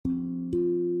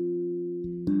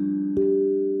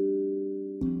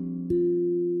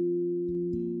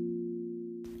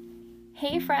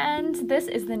Hey friends, this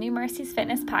is the New Mercies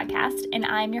Fitness Podcast, and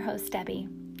I'm your host, Debbie.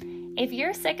 If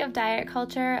you're sick of diet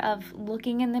culture, of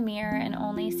looking in the mirror and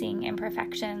only seeing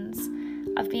imperfections,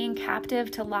 of being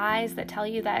captive to lies that tell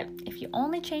you that if you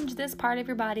only change this part of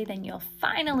your body, then you'll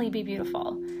finally be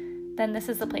beautiful, then this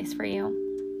is the place for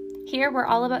you. Here, we're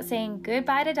all about saying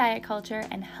goodbye to diet culture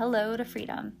and hello to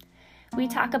freedom. We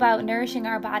talk about nourishing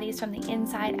our bodies from the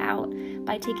inside out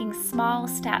by taking small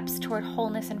steps toward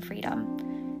wholeness and freedom.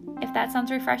 If that sounds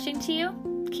refreshing to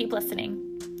you, keep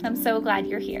listening. I'm so glad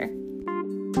you're here.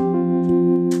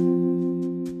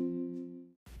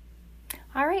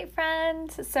 All right,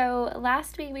 friends. So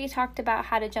last week we talked about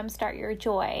how to jumpstart your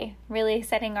joy, really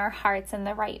setting our hearts in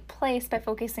the right place by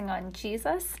focusing on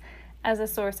Jesus as a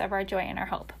source of our joy and our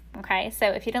hope. Okay, so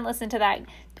if you didn't listen to that,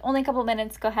 only a couple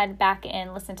minutes, go ahead back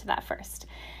and listen to that first.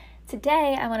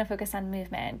 Today, I want to focus on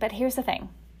movement, but here's the thing.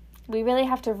 We really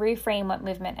have to reframe what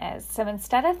movement is. So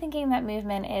instead of thinking that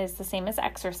movement is the same as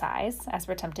exercise, as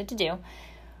we're tempted to do,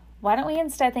 why don't we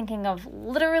instead thinking of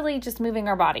literally just moving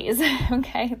our bodies,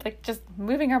 okay? Like just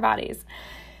moving our bodies.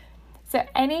 So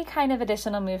any kind of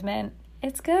additional movement,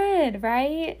 it's good,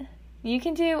 right? You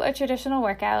can do a traditional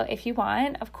workout if you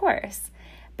want, of course,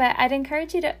 but I'd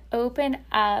encourage you to open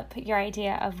up your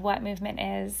idea of what movement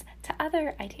is to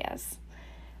other ideas.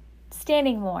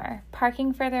 Standing more,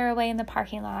 parking further away in the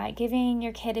parking lot, giving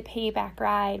your kid a piggyback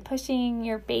ride, pushing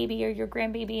your baby or your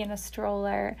grandbaby in a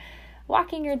stroller,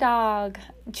 walking your dog,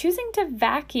 choosing to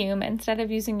vacuum instead of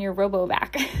using your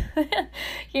RoboVac.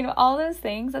 All those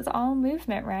things, that's all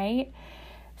movement, right?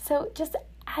 So just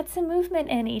add some movement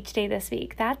in each day this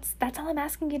week. That's all I'm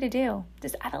asking you to do.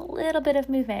 Just add a little bit of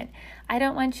movement. I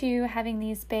don't want you having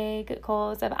these big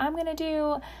goals of I'm going to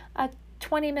do a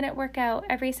 20-minute workout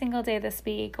every single day this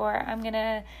week, or I'm going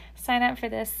to sign up for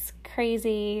this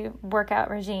crazy workout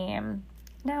regime.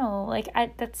 No,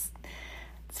 it's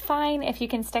fine if you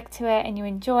can stick to it and you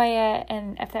enjoy it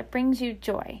and if that brings you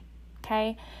joy,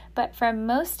 okay? But for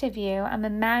most of you, I'm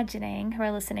imagining who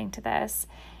are listening to this,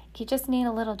 you just need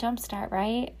a little jump start,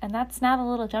 right? And that's not a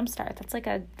little jump start. That's like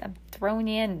a thrown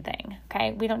you in thing,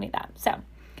 okay? We don't need that. So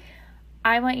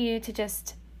I want you to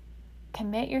just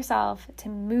commit yourself to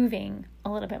moving a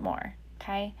little bit more,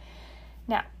 okay?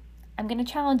 Now, I'm going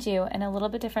to challenge you in a little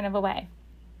bit different of a way.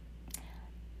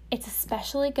 It's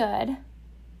especially good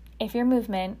if your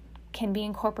movement can be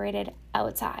incorporated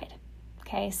outside,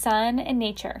 okay? Sun and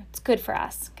nature, it's good for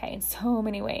us, okay, in so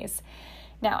many ways.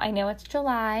 Now, I know it's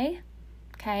July,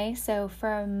 okay? So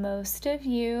for most of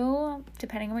you,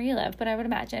 depending on where you live, but I would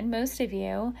imagine most of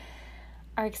you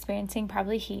are experiencing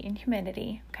probably heat and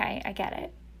humidity, okay? I get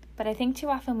it. But I think too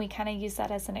often we kind of use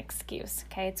that as an excuse,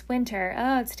 okay? It's winter,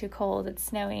 oh, it's too cold, it's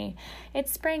snowy.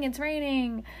 It's spring, it's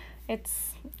raining.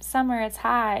 It's summer, it's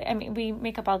hot. I mean, we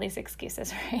make up all these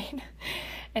excuses, right?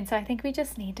 And so I think we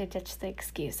just need to ditch the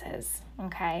excuses,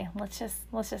 okay? Let's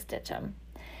just ditch them.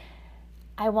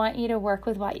 I want you to work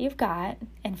with what you've got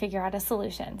and figure out a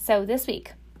solution. So this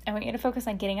week, I want you to focus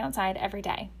on getting outside every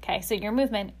day, okay? So your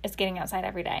movement is getting outside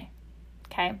every day,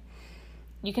 okay?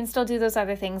 You can still do those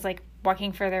other things like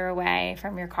walking further away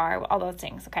from your car, all those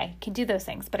things, okay? You can do those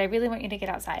things, but I really want you to get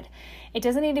outside. It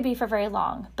doesn't need to be for very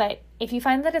long, but if you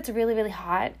find that it's really, really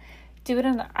hot, do it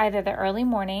in either the early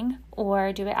morning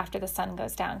or do it after the sun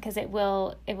goes down because it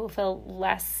will feel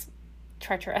less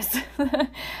treacherous.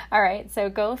 All right, so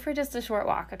go for just a short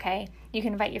walk, okay? You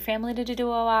can invite your family to do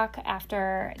a walk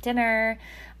after dinner,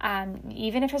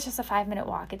 even if it's just a 5-minute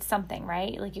walk, it's something,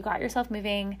 right? Like you got yourself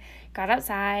moving, got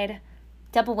outside,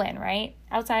 double win, right?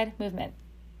 Outside movement.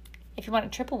 If you want a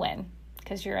triple win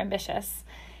because you're ambitious,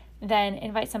 then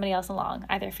invite somebody else along,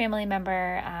 either a family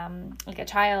member, like a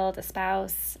child, a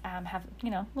spouse, have,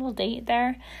 a little date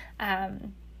there,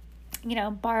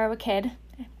 borrow a kid,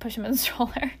 push them in the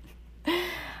stroller.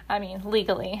 I mean,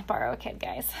 legally borrow a kid,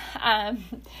 guys.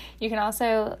 You can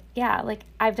also,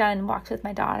 I've done walks with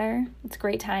my daughter. It's a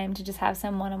great time to just have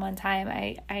some one-on-one time.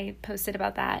 I posted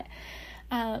about that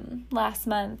last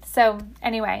month. So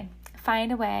anyway,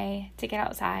 find a way to get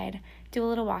outside, do a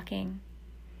little walking.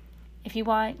 If you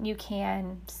want, you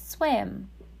can swim,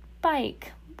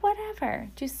 bike, whatever.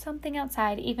 Do something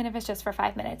outside, even if it's just for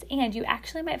 5 minutes. And you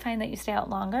actually might find that you stay out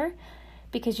longer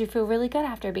because you feel really good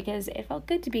after because it felt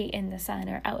good to be in the sun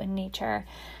or out in nature.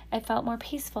 It felt more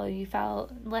peaceful. You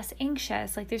felt less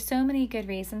anxious. Like there's so many good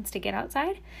reasons to get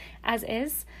outside as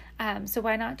is. So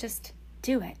why not just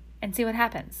do it and see what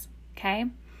happens? Okay.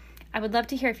 I would love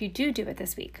to hear if you do it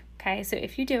this week. Okay. So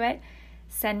if you do it,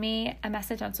 send me a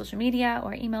message on social media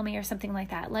or email me or something like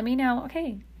that. Let me know,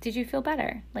 okay, did you feel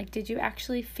better? Like, did you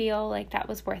actually feel like that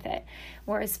was worth it?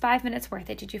 Or is 5 minutes worth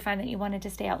it? Did you find that you wanted to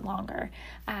stay out longer?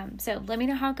 So let me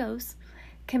know how it goes.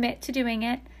 Commit to doing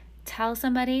it. Tell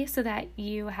somebody so that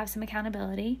you have some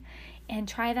accountability, and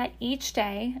try that each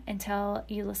day until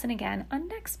you listen again on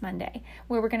next Monday,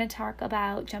 where we're going to talk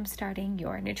about jumpstarting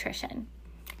your nutrition.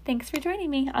 Thanks for joining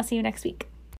me. I'll see you next week.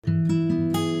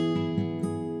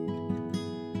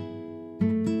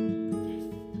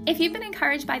 If you've been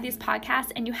encouraged by these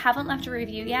podcasts and you haven't left a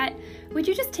review yet, would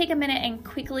you just take a minute and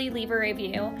quickly leave a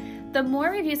review? The more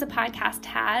reviews a podcast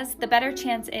has, the better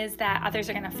chance is that others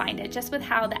are going to find it, just with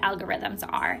how the algorithms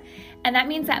are. And that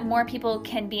means that more people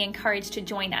can be encouraged to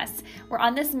join us. We're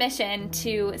on this mission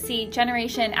to see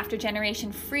generation after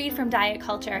generation freed from diet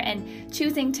culture and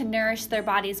choosing to nourish their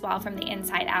bodies well from the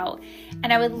inside out.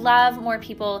 And I would love more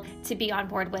people to be on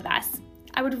board with us.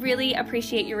 I would really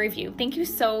appreciate your review. Thank you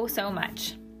so, so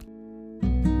much.